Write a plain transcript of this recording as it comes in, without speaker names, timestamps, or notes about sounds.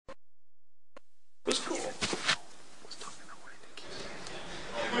was cool.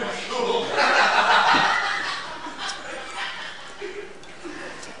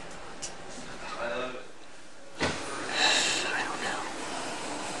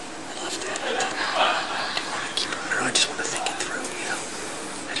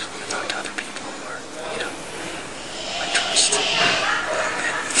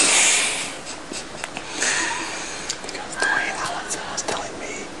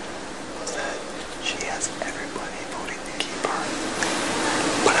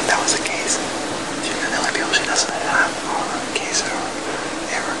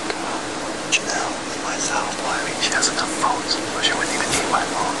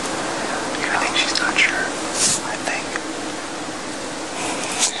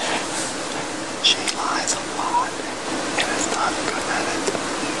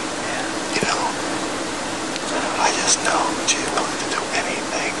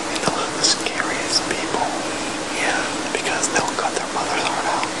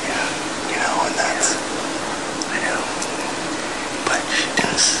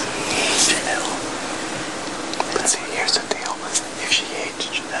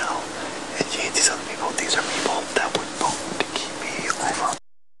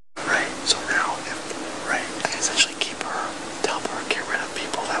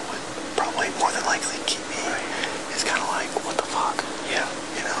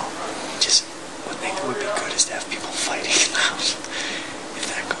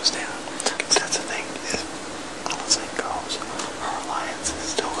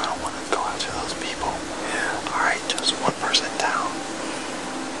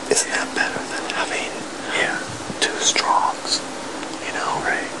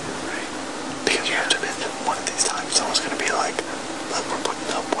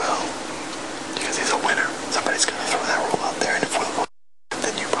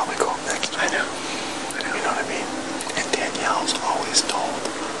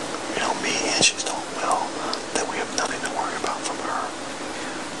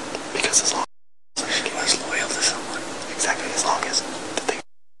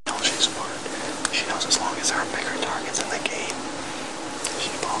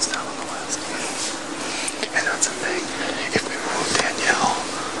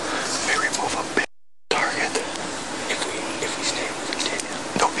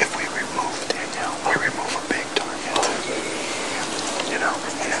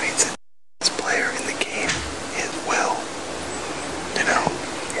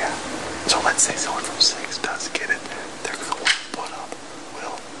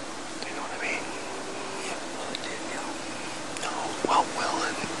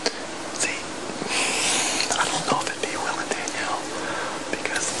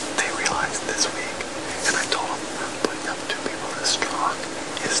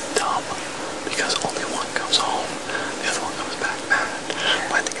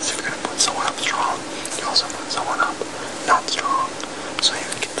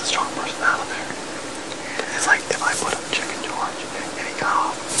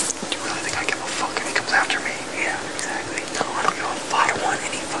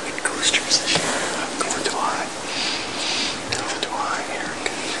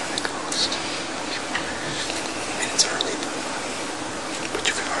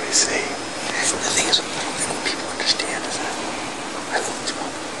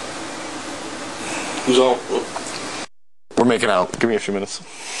 Who's all? We're making out. Give me a few minutes.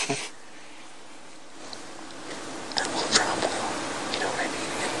 I will drop Will. You know what I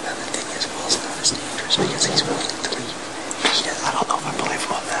mean? And the thing is, Will's not as dangerous because he's willing to leave. I don't know if I believe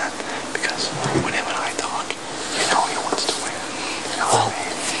him on that, because when him and I talk, you know he wants to win. You know what I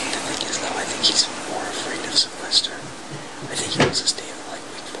mean? The thing is, though, I think he's more afraid of Sylvester. I think he wants to stay in like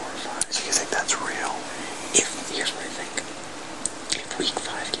week 4 or 5. So you think that's real? Here's what I think. If week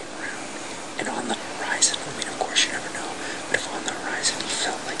 5 came around, and on the horizon, I mean, of course you never know, but if on the horizon he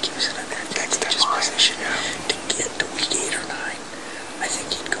felt like he was in an advantageous position to get to week 8 or 9, I think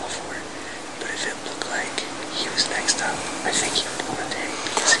he'd go for it. But if it looked like he was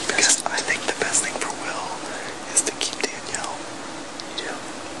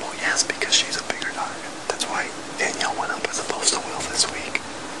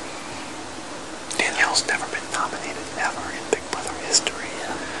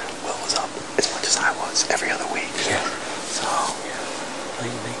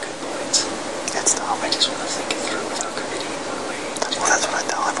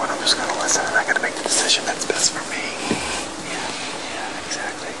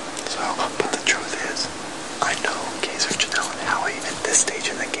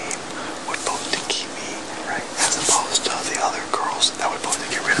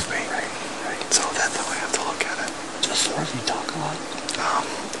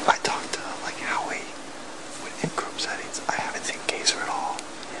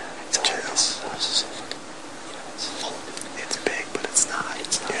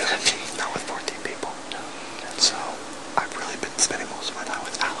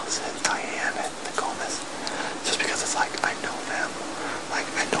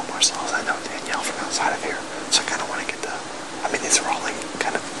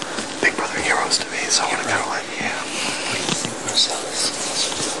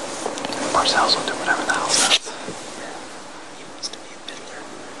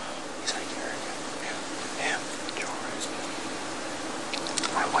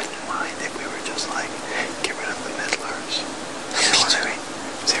was like, get rid of the middlers. You know what I mean?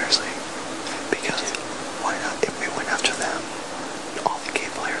 Seriously. Because why not? If we went after them, all the gay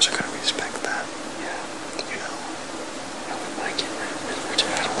players are gonna respect that. Yeah. You know? I wouldn't mind getting rid of middlers.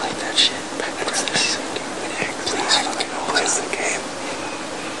 I don't like that shit.